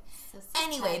really big. So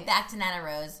anyway, back to Nana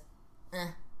Rose.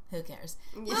 Who cares?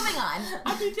 Moving on.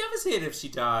 I'd be devastated if she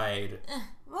died.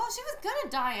 Well, she was going to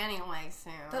die anyway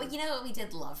soon. But you know what? We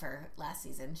did love her last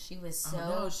season. She was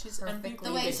so she's perfectly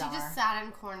the way bizarre. She just sat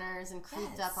in corners and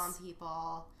creeped up on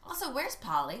people. Also, where's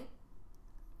Polly?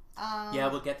 Yeah,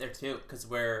 we'll get there too, because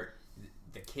we're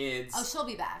the kids. Oh, she'll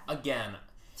be back. Again.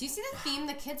 Do you see the theme?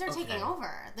 The kids are taking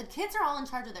over. The kids are all in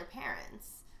charge of their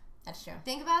parents. That's true.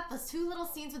 Think about those 2 little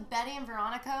scenes with Betty and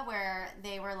Veronica where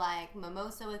they were like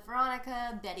mimosa with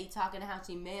Veronica, Betty talking to how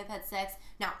she may have had sex.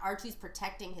 Now Archie's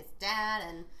protecting his dad,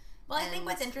 and I think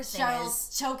what's interesting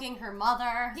Cheryl's choking her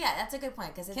mother. Yeah, that's a good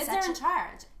point, because kids are in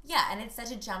charge. Yeah, and it's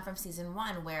such a jump from season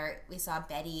 1 where we saw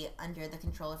Betty under the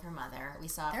control of her mother. We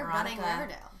saw They're Veronica. running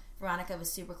Riverdale. Veronica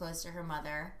was super close to her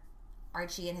mother.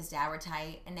 Archie and his dad were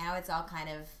tight, and now it's all kind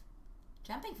of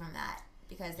jumping from that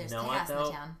because there's chaos in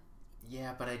the town.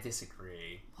 Yeah, but I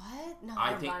disagree. What? No,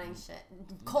 they're running shit.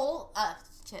 Cole,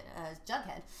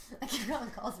 Jughead. I can't remember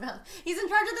Cole's mouth. He's in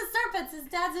charge of the serpents. His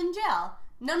dad's in jail.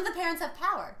 None of the parents have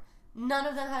power. None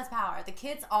of them has power. The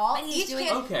kids each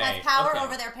kid has power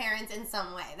over their parents in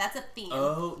some way. That's a theme.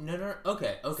 Oh, no.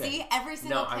 Okay. See, every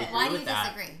single kid. Why do you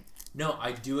disagree? No,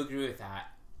 I do agree with that.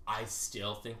 I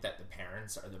still think that the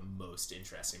parents are the most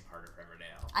interesting part of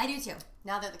Riverdale. I do too.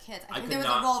 Now they're the kids. I think there was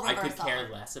a role reversal. I could care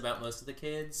less about most of the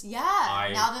kids. Yeah,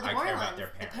 now they're the boring ones. About their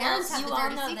parents. The parents have you the all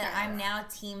dirty know secret. that I'm now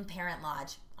Team Parent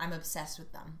Lodge. I'm obsessed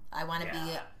with them. I want to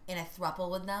be in a throuple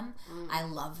with them. I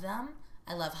love them.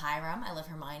 I love Hiram. I love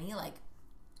Hermione. Like,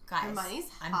 guys, Hermione's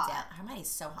I'm hot. down. Hermione's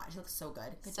so hot. She looks so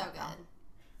good. So good.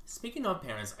 Speaking of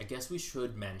parents, I guess we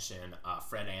should mention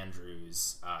Fred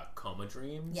Andrews' coma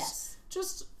dreams. Yes.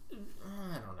 Just,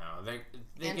 I don't know.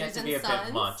 They Andrews get to be a Sons.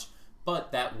 bit much.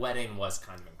 But that wedding was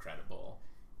kind of incredible.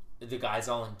 The guys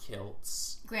all in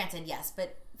kilts. Granted, yes,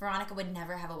 but Veronica would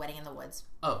never have a wedding in the woods.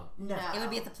 Oh, no. It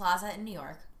would be at the Plaza in New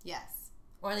York. Yes.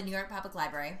 Or the New York Public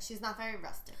Library. She's not very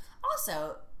rustic.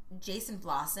 Also, Jason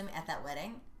Blossom at that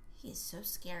wedding, he is so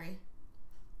scary.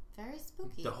 Very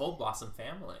spooky. The whole Blossom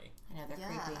family. I know, they're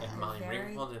creepy. And Molly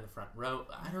Ringwald in the front row.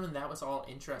 I don't know, that was all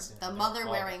interesting. The mother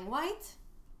wearing white.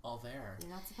 All there.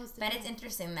 You're not supposed to But it's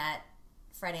interesting that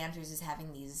Fred Andrews is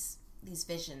having these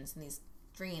visions and these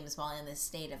dreams while in this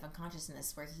state of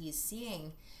unconsciousness where he's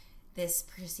seeing this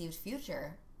perceived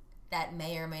future that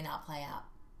may or may not play out.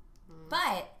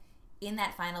 But in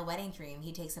that final wedding dream,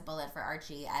 he takes a bullet for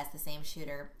Archie as the same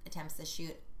shooter attempts to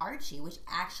shoot Archie, which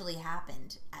actually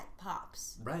happened at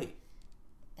Pops. Right.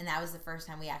 And that was the first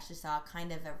time we actually saw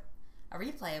kind of a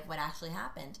replay of what actually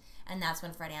happened. And that's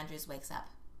when Fred Andrews wakes up.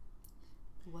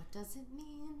 What does it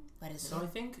mean? What is it? So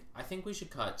I think we should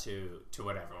cut to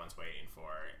what everyone's waiting for.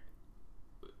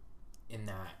 In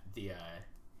that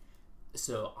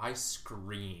so I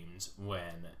screamed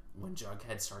when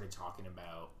Jughead started talking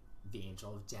about the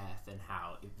Angel of Death and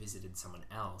how it visited someone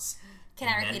else. Can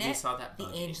I repeat then we it? saw that the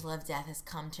buggy. Angel of Death has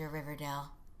come to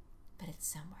Riverdale, but it's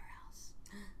somewhere else.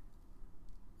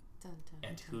 Dun, dun,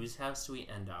 And dun. whose house do we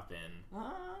end up in?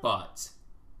 But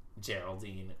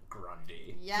Geraldine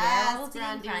Grundy. Yes, Geraldine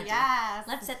Grundy, Grundy. yes.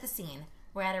 Let's set the scene.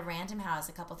 We're at a random house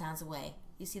a couple towns away.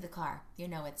 You see the car. You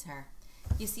know it's her.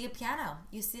 You see a piano.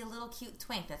 You see a little cute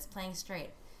twink that's playing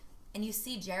straight. And you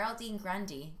see Geraldine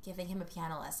Grundy giving him a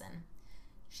piano lesson.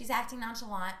 She's acting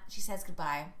nonchalant. She says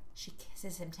goodbye. She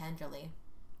kisses him tenderly.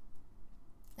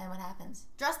 Then what happens?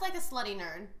 Dressed like a slutty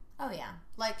nerd. Oh, yeah.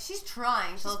 Like, she's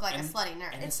trying to look like a slutty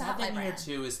nerd. And It's the not sad thing my here, brand.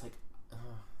 too, is like,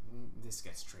 this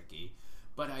gets tricky.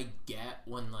 But I get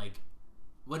when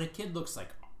a kid looks like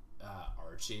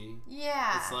Archie.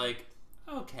 Yeah. It's like,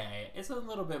 okay, it's a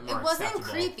little bit more It wasn't acceptable.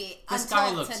 creepy This until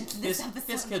guy looks, this episode.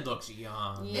 this kid looks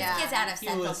young. Yeah. This kid's out of He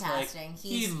central was casting.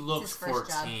 he looked his first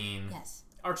job. 14. Yes.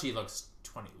 Archie looks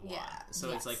 21. Yeah. So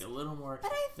it's Yes. like a little more.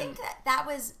 But I think that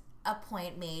was a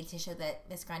point made to show that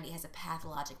Miss Grundy has a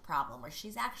pathologic problem where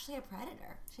she's actually a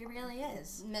predator. She really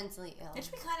is. Mentally ill.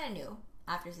 Which we kind of knew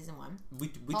after season 1. we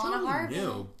Paula totally Harvey.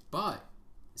 knew, but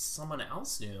someone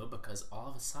else knew because all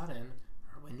of a sudden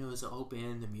her window is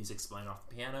open, the music's playing off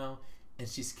the piano, and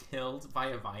she's killed by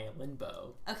a violin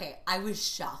bow. Okay, I was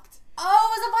shocked. Oh,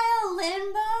 it was a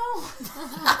violin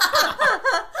bow?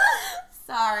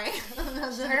 Sorry.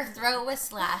 Her throat was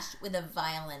slashed with a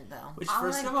violin bow. Which, Oh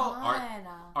first my of all, God.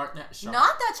 aren't that sharp?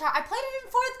 Not that sharp. I played it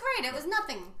in 4th grade. It was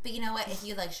nothing. But you know what? If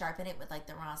you sharpen it with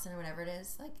the Rawson or whatever it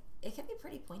is, it can be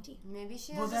pretty pointy. Maybe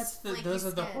she has Well, that's flaky those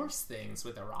are the skin. horse things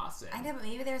with the Rawson. I know, but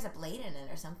maybe there's a blade in it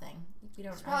or something. We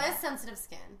don't know. Probably yet. has sensitive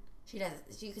skin. She does.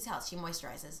 You could tell. She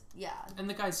moisturizes. Yeah. And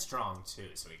the guy's strong too,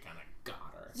 so he kind of got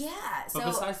her. Yeah. But So,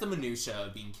 besides the minutia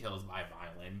of being killed by a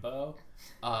violin bow,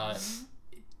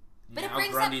 But it now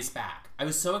brings Grundy's back. I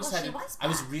was so excited. she was I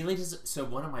was back. really so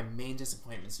one of my main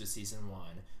disappointments with season 1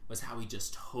 was how we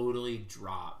just totally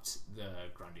dropped the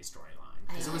Grundy storyline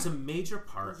because it was a major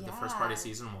part of the first part of Yeah.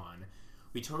 season 1.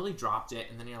 We totally dropped it,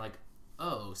 and then you're like,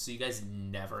 oh, so you guys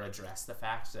never addressed the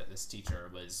fact that this teacher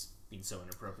was being so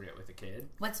inappropriate with a kid?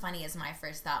 what's funny is my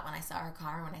first thought when I saw her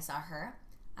car, when I saw her,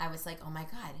 I was like, oh my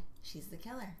god, she's the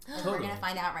killer. Totally. We're going to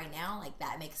find out right now.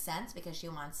 That makes sense because she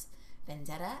wants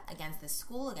vendetta against this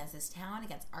school, against this town,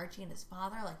 against Archie and his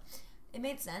father. It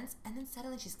made sense. And then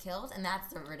suddenly she's killed, and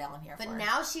that's the Riverdale I'm here for. But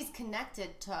now she's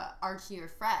connected to Archie or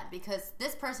Fred because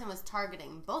this person was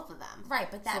targeting both of them. Right,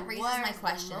 but that So raises my where's the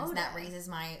questions. That motive? raises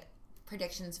my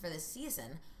predictions for this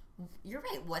season. You're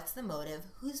right. What's the motive?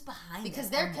 Who's behind Because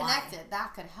this, they're and why? connected.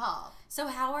 That could help. So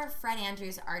how are Fred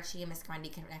Andrews, Archie, and Miss Grundy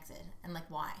connected? And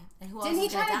why? And who Didn't else he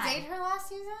is gonna try to die? date her last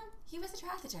season? He was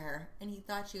attracted to her, and he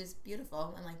thought she was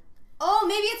beautiful, and Oh,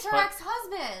 maybe it's her But-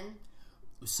 ex-husband.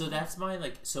 So that's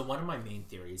my so one of my main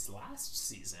theories last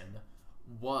season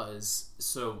was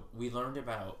we learned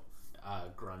about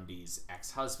Grundy's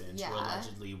ex-husband who Yeah.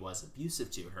 allegedly was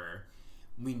abusive to her.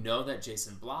 We know that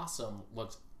Jason Blossom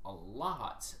looked a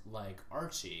lot like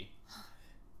Archie.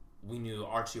 We knew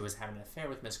Archie was having an affair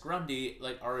with Miss Grundy.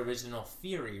 Our original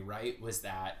theory, right, was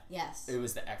that yes, it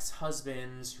was the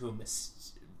ex-husband who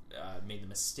made the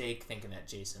mistake thinking that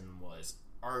Jason was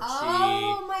Archie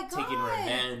Oh my taking God.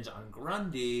 revenge on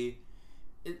Grundy.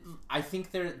 I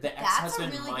think the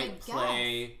ex-husband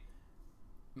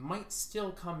might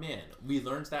still come in. We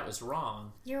learned that was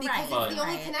wrong. You're right. Because it's the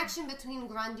only connection between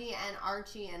Grundy and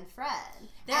Archie and Fred.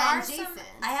 Jason.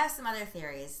 I have some other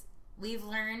theories. We've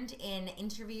learned in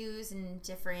interviews and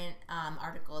different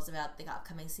articles about the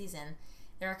upcoming season,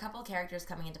 there are a couple characters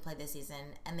coming into play this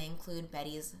season, and they include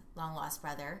Betty's long-lost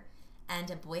brother and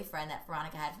a boyfriend that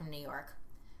Veronica had from New York.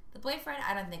 The boyfriend,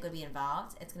 I don't think would be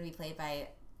involved. It's going to be played by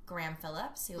Graham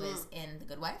Phillips, who is in The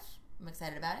Good Wife. I'm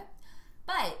excited about it.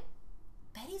 But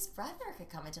Betty's brother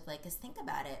could come into play, because think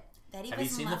about it. Betty Have was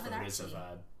you in seen love the with photos Archie.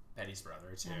 of Betty's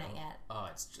brother, too? No, not yet. Oh,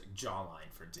 it's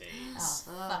jawline for days.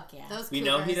 Oh, fuck yeah. Those we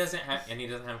know he doesn't have, and he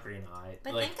doesn't have green eye.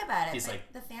 But think about it. He's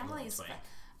the family is...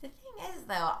 The thing is,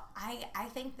 though, I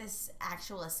think this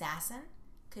actual assassin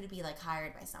could be,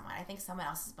 hired by someone. I think someone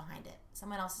else is behind it.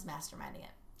 Someone else is masterminding it.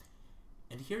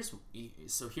 And here's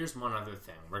one other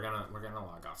thing. We're gonna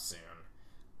log off soon.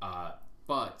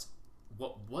 But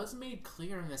what was made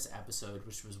clear in this episode,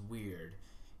 which was weird,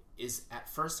 is at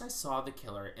first I saw the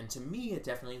killer, and to me it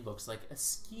definitely looks like a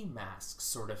ski mask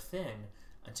sort of thing,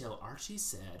 until Archie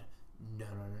said,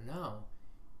 no.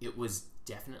 It was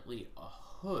definitely a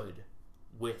hood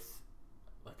with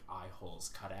eye holes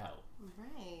cut out.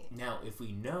 Right. Now, if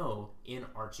we know in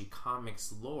Archie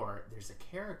Comics lore, there's a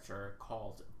character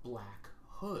called Black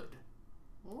Hood.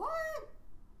 What?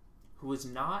 He was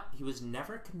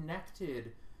never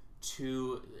connected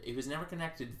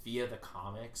via the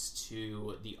comics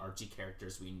to the Archie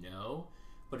characters we know,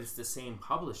 but it's the same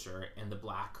publisher, and the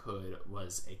Black Hood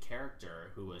was a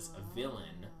character who was a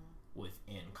villain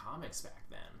within comics back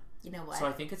then. You know what? So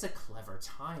I think it's a clever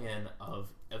tie-in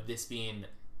of this being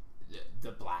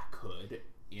the Black Hood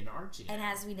in Archie. And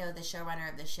as we know, the showrunner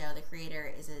of the show, the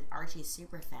creator, is an Archie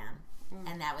super fan,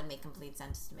 and that would make complete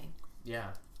sense to me.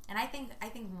 Yeah. And I think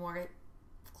more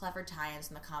clever tie-ins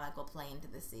from the comic will play into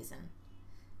this season.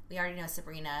 We already know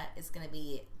Sabrina is going to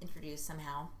be introduced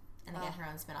somehow and get her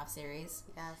own spin-off series.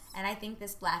 Yes. And I think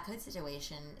this Black Hood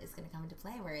situation is going to come into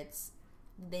play where the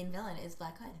main villain is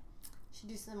Black Hood. Should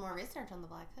do some more research on the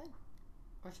Black Hood.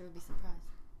 Or should we be surprised?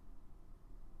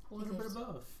 A little bit of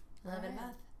both. A little bit of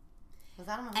both.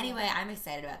 Anyway, I'm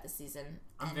excited about this season.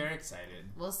 I'm very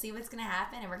excited. We'll see what's going to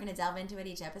happen, and we're going to delve into it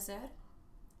each episode.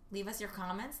 Leave us your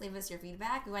comments. Leave us your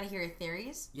feedback. We want to hear your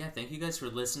theories. Yeah, thank you guys for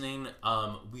listening.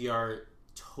 We are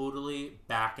totally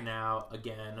back now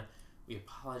again. We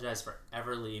apologize for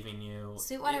ever leaving you.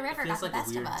 Sweetwater River got the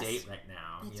best of us. It feels like a weird date right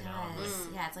now. It does.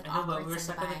 Yeah, it's awkward. But we were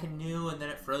stuck in a canoe, and then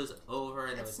it froze over,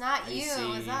 and it's not icy. You, it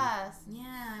was us.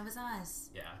 Yeah, it was us.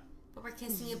 Yeah. But we're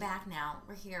kissing you back now.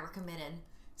 We're here. We're committed.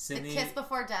 Sydney, the kiss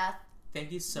before death.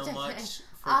 Thank you so much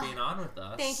for being on with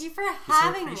us. Thank you for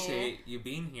having me. We so appreciate you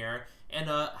being here. And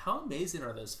how amazing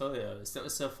are those photos? That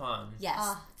was so fun.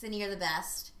 Yes. Sydney, you're the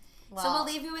best. Well, so we'll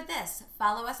leave you with this.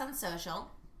 Follow us on social.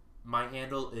 My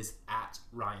handle is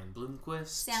 @Ryan Bloomquist.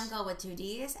 Sam Go with 2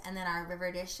 Ds. And then our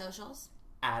Riverdish socials.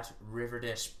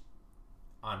 @Riverdish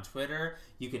on Twitter.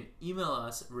 You can email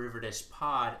us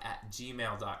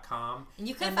riverdishpod@gmail.com. And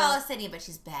you can follow Sydney, but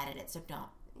she's bad at it, so don't.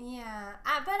 Yeah,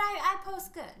 but I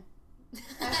post good.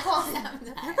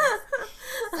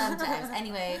 Sometimes.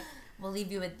 Anyway, we'll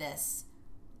leave you with this.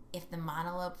 If the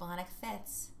monologue phonic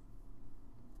fits...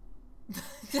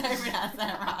 Did I pronounce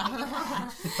that wrong?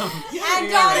 And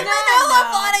if the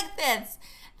monologue fits,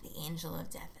 the angel of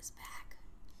death is back.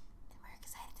 And we're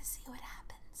excited to see what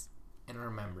happens. And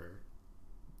remember,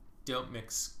 don't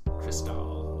mix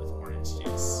Cristal with orange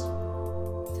juice.